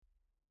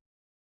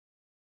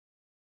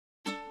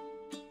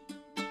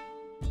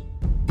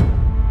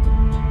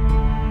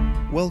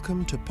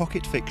Welcome to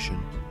Pocket Fiction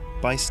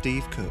by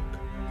Steve Cook.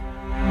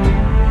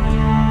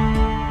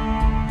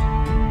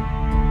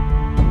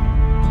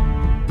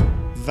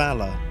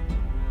 Valor,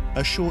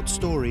 a short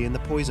story in the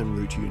Poison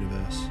Root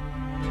universe.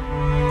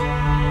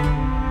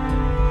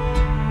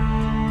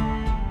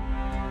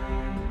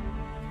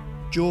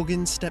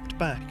 Jorgin stepped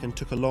back and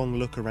took a long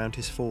look around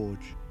his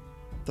forge.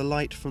 The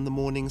light from the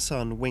morning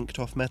sun winked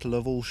off metal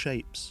of all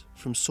shapes,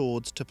 from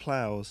swords to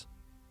ploughs.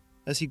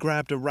 As he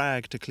grabbed a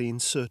rag to clean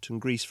soot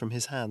and grease from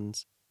his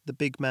hands, the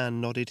big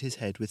man nodded his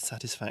head with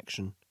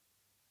satisfaction.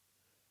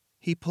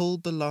 He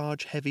pulled the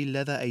large, heavy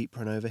leather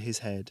apron over his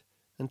head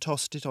and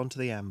tossed it onto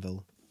the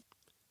anvil.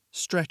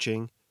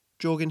 Stretching,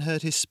 Jorgin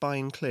heard his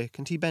spine click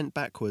and he bent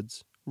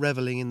backwards,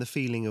 revelling in the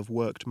feeling of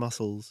worked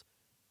muscles.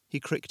 He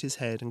cricked his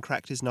head and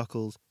cracked his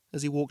knuckles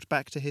as he walked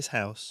back to his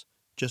house,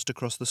 just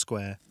across the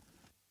square.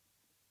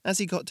 As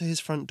he got to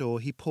his front door,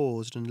 he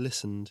paused and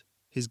listened,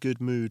 his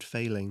good mood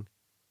failing.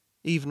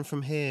 Even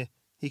from here,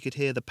 he could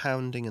hear the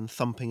pounding and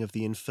thumping of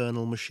the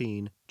infernal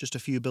machine just a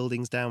few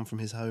buildings down from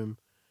his home.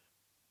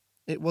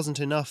 It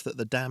wasn't enough that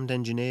the damned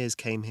engineers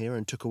came here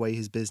and took away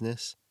his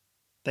business.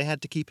 They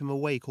had to keep him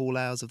awake all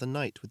hours of the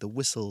night with the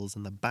whistles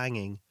and the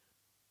banging.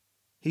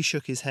 He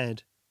shook his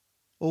head.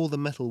 All the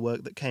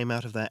metalwork that came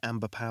out of their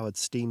amber-powered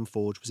steam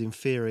forge was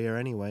inferior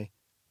anyway,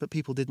 but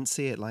people didn't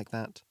see it like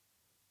that.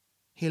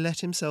 He let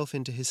himself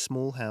into his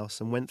small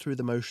house and went through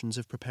the motions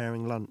of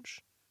preparing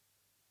lunch.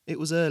 It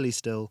was early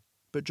still,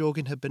 but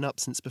Jorgin had been up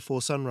since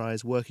before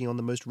sunrise working on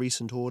the most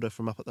recent order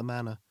from up at the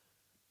manor.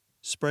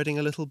 Spreading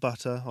a little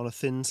butter on a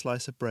thin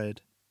slice of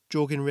bread,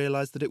 Jorgin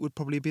realised that it would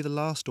probably be the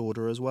last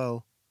order as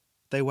well.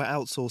 They were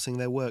outsourcing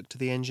their work to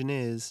the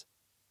engineers,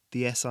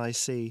 the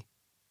SIC.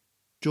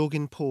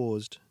 Jorgin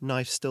paused,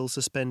 knife still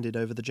suspended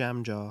over the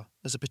jam jar,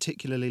 as a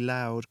particularly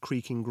loud,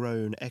 creaking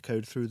groan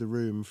echoed through the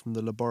room from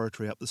the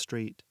laboratory up the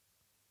street.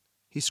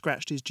 He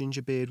scratched his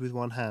ginger beard with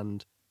one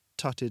hand,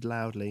 tutted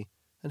loudly,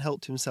 and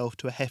helped himself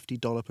to a hefty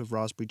dollop of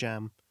raspberry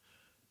jam.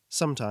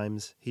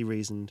 Sometimes, he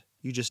reasoned,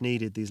 you just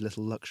needed these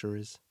little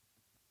luxuries.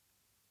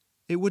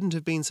 It wouldn't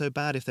have been so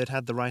bad if they'd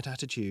had the right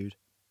attitude.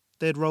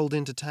 They had rolled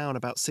into town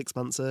about 6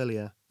 months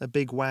earlier, a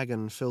big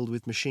wagon filled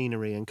with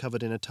machinery and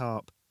covered in a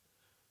tarp.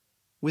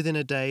 Within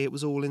a day it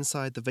was all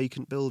inside the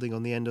vacant building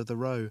on the end of the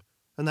row,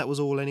 and that was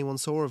all anyone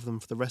saw of them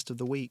for the rest of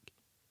the week.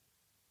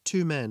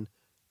 2 men,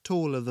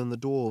 taller than the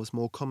dwarves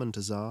more common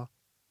to Tsar,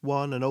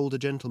 one an older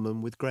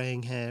gentleman with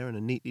greying hair and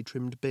a neatly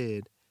trimmed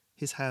beard,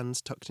 his hands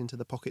tucked into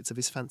the pockets of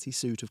his fancy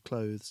suit of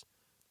clothes.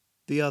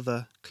 The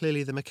other,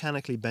 clearly the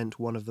mechanically bent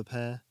one of the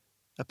pair,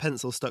 a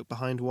pencil stuck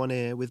behind one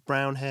ear with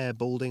brown hair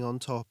balding on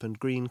top and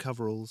green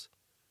coveralls.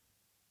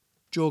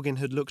 Jorgin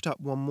had looked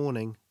up one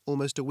morning,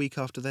 almost a week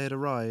after they had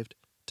arrived,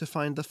 to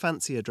find the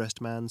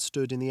fancier-dressed man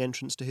stood in the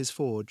entrance to his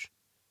forge.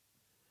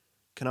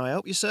 "Can I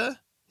help you, sir?"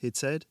 he'd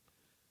said.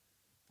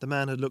 The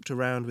man had looked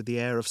around with the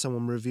air of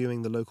someone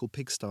reviewing the local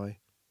pigsty.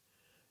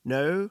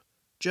 "No,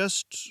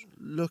 just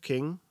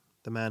looking,"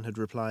 the man had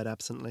replied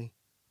absently.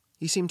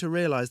 He seemed to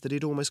realise that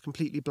he'd almost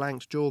completely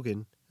blanked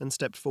Jorgin and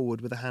stepped forward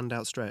with a hand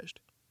outstretched.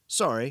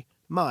 "Sorry,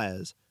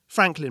 Myers.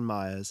 Franklin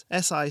Myers,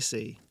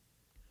 SIC.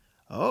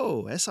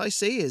 "Oh,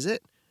 SIC, is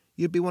it?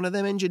 You'd be one of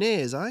them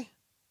engineers, eh?"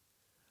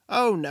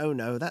 "Oh,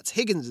 no, that's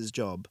Higgins's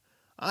job.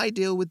 I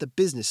deal with the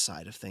business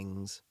side of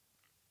things."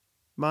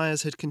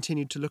 Myers had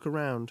continued to look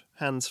around,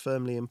 hands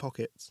firmly in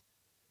pockets.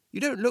 "You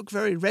don't look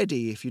very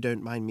ready, if you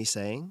don't mind me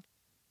saying."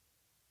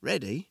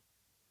 "Ready?"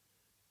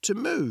 "To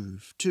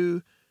move,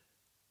 to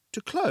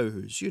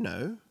close, you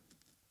know."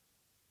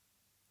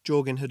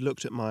 Jorgin had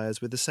looked at Myers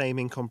with the same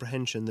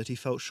incomprehension that he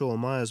felt sure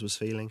Myers was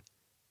feeling.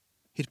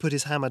 He'd put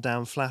his hammer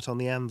down flat on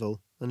the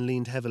anvil and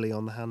leaned heavily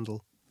on the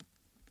handle.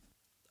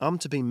 "I'm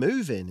to be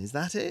moving, is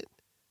that it?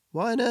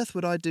 Why on earth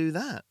would I do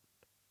that?"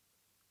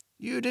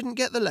 "You didn't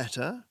get the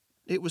letter?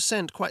 It was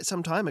sent quite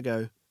some time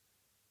ago."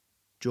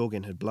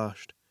 Jorgin had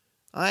blushed.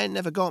 "I ain't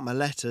never got my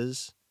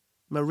letters.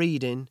 My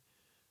reading.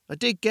 I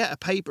did get a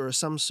paper of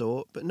some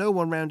sort, but no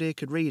one round here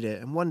could read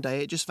it, and one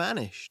day it just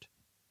vanished."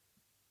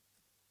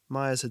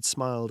 Myers had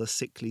smiled a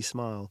sickly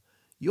smile.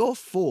 "Your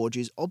forge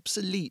is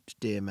obsolete,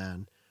 dear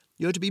man.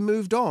 You're to be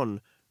moved on,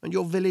 and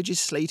your village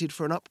is slated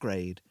for an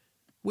upgrade.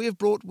 We have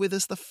brought with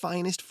us the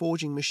finest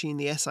forging machine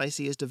the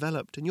SIC has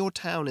developed, and your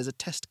town is a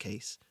test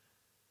case.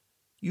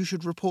 You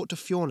should report to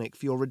Fjornik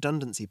for your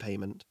redundancy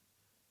payment."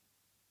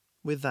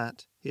 With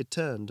that, he had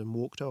turned and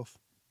walked off.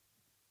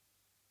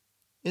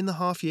 In the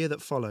half-year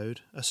that followed,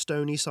 a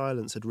stony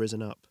silence had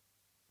risen up.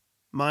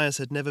 Myers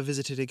had never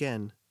visited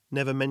again,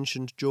 never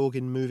mentioned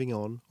Jorgin moving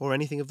on, or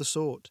anything of the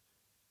sort.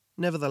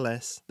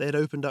 Nevertheless, they had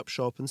opened up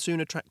shop and soon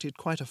attracted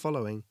quite a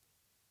following.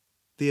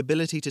 The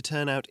ability to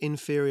turn out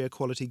inferior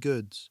quality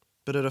goods,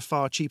 but at a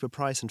far cheaper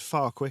price and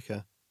far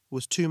quicker,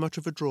 was too much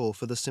of a draw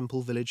for the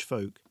simple village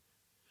folk.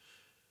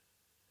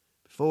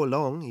 Before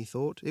long, he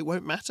thought, it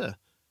won't matter.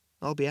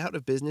 I'll be out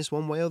of business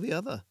one way or the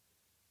other.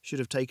 Should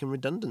have taken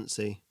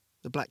redundancy.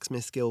 The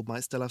Blacksmiths' Guild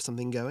might still have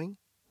something going.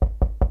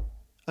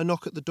 A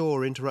knock at the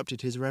door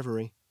interrupted his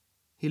reverie.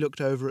 He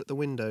looked over at the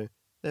window.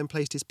 then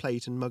placed his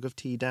plate and mug of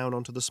tea down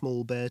onto the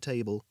small bare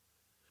table.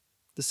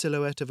 The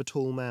silhouette of a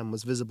tall man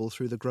was visible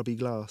through the grubby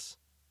glass.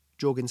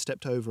 Jorgin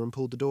stepped over and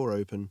pulled the door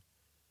open.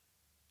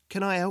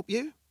 "Can I help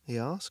you?" he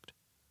asked.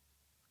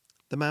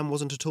 The man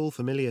wasn't at all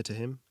familiar to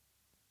him.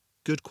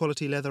 Good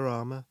quality leather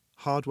armour,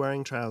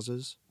 hard-wearing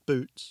trousers,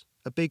 boots,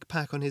 a big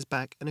pack on his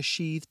back and a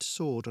sheathed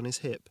sword on his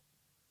hip.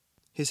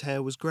 His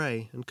hair was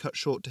grey and cut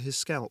short to his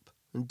scalp,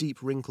 and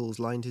deep wrinkles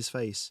lined his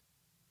face.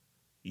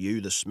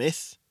 "You the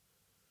smith?"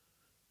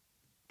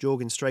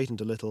 Jorgin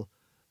straightened a little.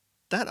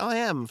 "That I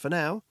am, for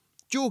now.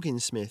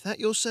 Jorgin Smith, at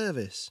your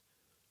service."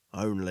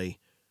 "Only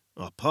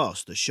I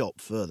passed the shop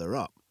further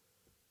up.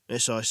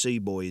 SIC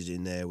boys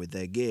in there with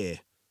their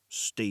gear,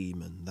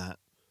 steam and that."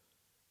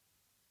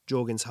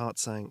 Jorgin's heart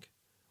sank.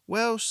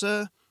 "Well,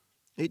 sir,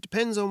 it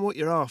depends on what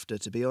you're after,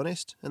 to be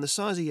honest, and the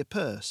size of your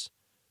purse."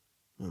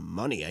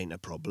 "Money ain't a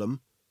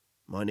problem.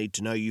 I need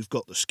to know you've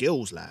got the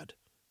skills, lad."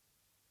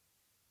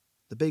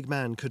 The big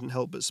man couldn't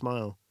help but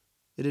smile.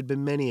 It had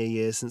been many a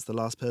year since the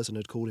last person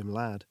had called him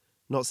lad,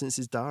 not since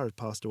his da had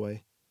passed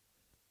away.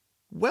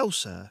 "Well,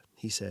 sir,"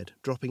 he said,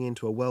 dropping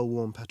into a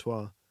well-worn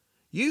patois,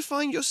 "you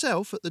find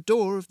yourself at the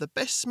door of the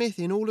best smith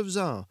in all of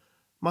Tsar.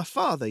 My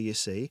father, you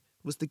see,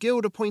 was the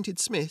guild-appointed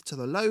smith to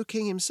the Low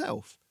King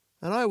himself,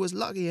 and I was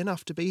lucky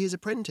enough to be his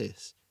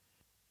apprentice.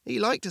 He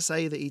liked to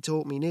say that he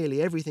taught me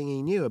nearly everything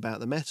he knew about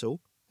the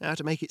metal, how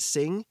to make it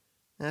sing,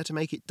 how to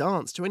make it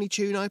dance to any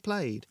tune I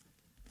played.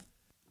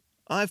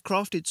 I've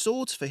crafted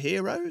swords for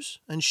heroes,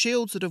 and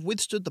shields that have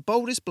withstood the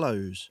boldest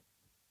blows."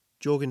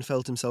 Jorgin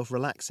felt himself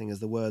relaxing as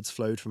the words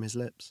flowed from his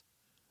lips.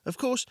 "Of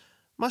course,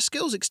 my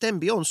skills extend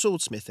beyond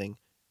swordsmithing.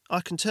 I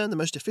can turn the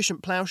most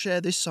efficient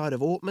ploughshare this side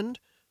of Ortmund,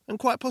 and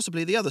quite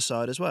possibly the other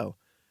side as well.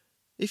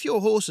 If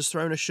your horse has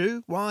thrown a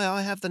shoe, why,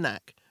 I have the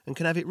knack, and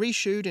can have it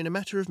reshoed in a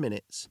matter of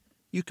minutes.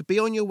 You could be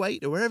on your way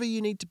to wherever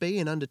you need to be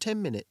in under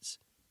 10 minutes.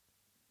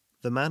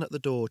 The man at the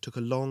door took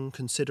a long,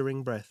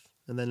 considering breath,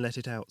 and then let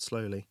it out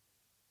slowly.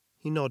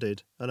 He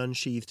nodded and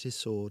unsheathed his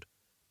sword.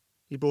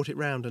 He brought it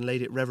round and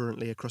laid it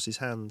reverently across his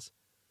hands.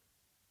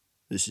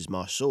 "This is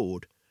my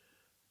sword.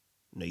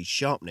 Needs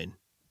sharpening."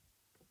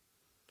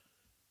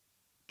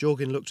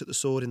 Jorgin looked at the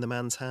sword in the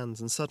man's hands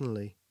and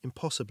suddenly,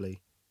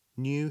 impossibly,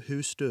 knew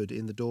who stood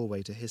in the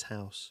doorway to his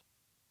house.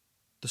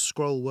 The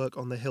scroll work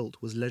on the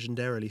hilt was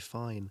legendarily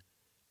fine.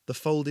 The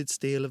folded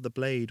steel of the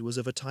blade was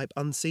of a type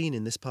unseen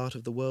in this part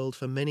of the world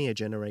for many a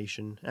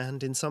generation,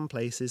 and in some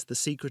places the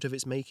secret of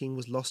its making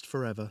was lost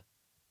forever.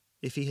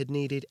 If he had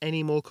needed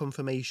any more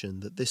confirmation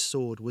that this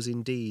sword was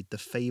indeed the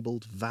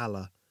fabled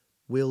Valor,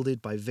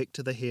 wielded by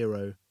Victor the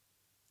hero,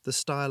 the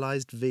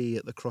stylized V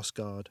at the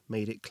crossguard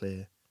made it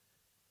clear.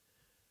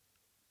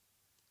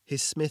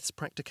 His smith's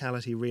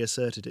practicality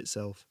reasserted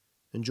itself,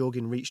 and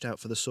Jorgin reached out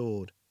for the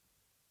sword.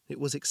 It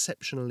was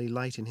exceptionally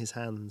light in his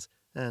hands,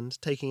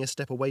 and, taking a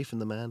step away from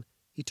the man,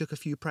 he took a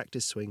few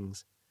practice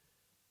swings.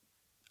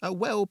 "A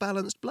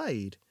well-balanced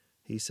blade,"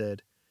 he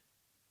said.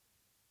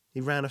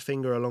 He ran a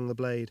finger along the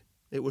blade.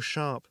 It was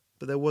sharp,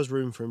 but there was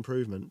room for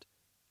improvement.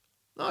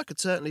 "I could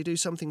certainly do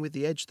something with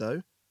the edge,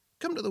 though.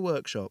 Come to the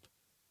workshop."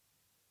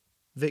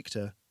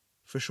 Victor,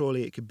 for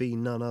surely it could be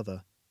none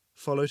other,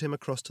 followed him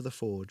across to the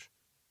forge.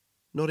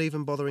 Not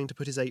even bothering to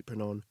put his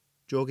apron on,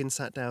 Jorgin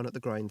sat down at the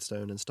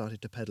grindstone and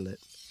started to pedal it.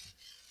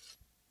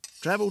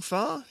 "Travelled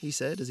far?" he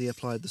said as he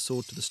applied the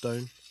sword to the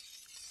stone.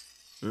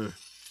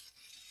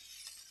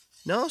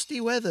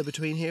 "Nasty weather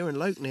between here and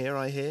Lokenir,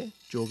 I hear,"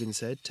 Jorgin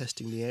said,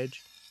 testing the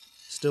edge.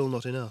 Still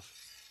not enough.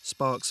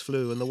 Sparks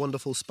flew, and the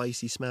wonderful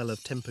spicy smell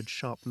of tempered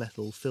sharp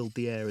metal filled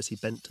the air as he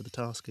bent to the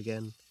task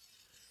again.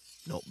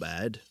 "Not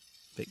bad,"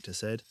 Victor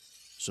said.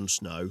 "Some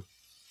snow."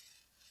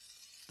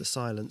 The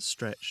silence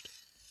stretched.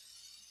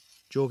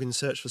 Jorgin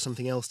searched for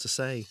something else to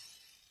say.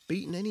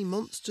 "Beaten any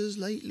monsters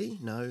lately?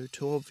 No,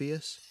 too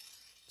obvious.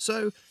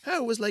 So,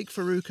 how was Lake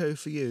Faruko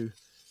for you?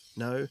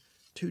 No,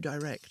 too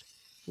direct.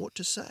 What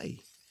to say?"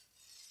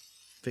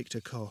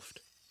 Victor coughed.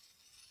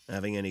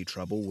 "Having any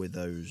trouble with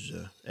those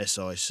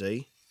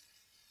SIC?"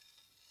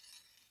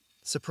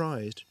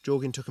 Surprised,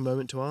 Jorgin took a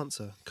moment to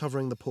answer,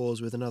 covering the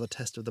pause with another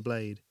test of the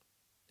blade.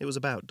 It was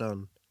about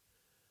done.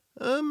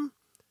 A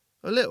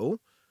little.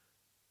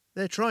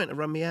 They're trying to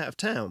run me out of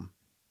town."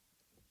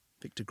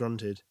 Victor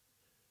grunted.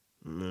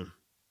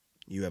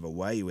 "You have a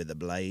way with a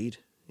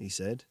blade," he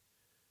said.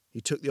 He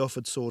took the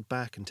offered sword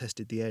back and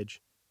tested the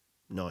edge.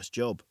 "Nice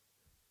job."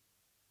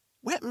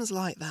 "Weapons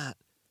like that.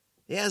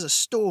 It has a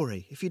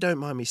story, if you don't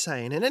mind me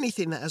saying, and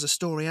anything that has a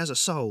story has a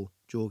soul,"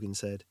 Jorgin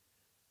said.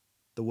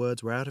 The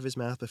words were out of his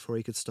mouth before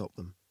he could stop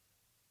them.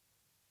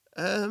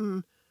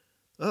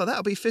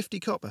 That'll be 50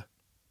 copper.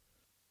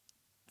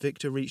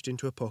 Victor reached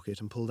into a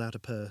pocket and pulled out a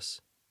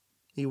purse.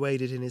 He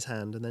weighed it in his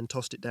hand and then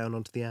tossed it down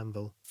onto the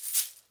anvil.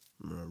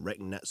 "I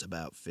reckon that's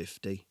about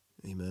 50,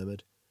 he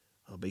murmured.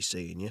 "I'll be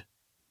seeing you."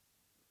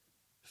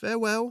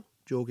 "Farewell,"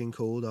 Jorgin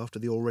called after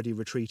the already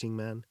retreating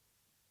man.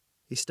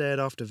 He stared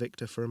after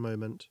Victor for a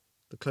moment,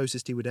 the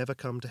closest he would ever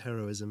come to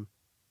heroism,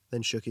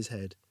 then shook his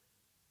head.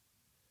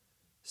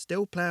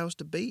 "Still ploughs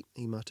to beat,"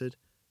 he muttered.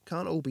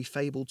 "Can't all be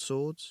fabled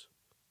swords."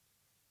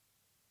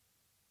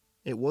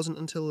 It wasn't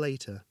until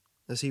later,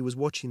 as he was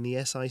watching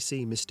the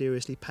SIC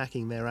mysteriously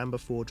packing their amber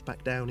forge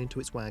back down into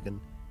its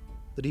wagon,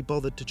 that he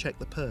bothered to check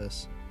the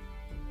purse,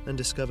 and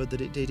discovered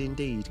that it did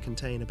indeed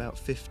contain about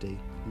 50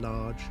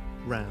 large,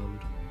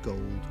 round,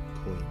 gold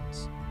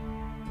coins.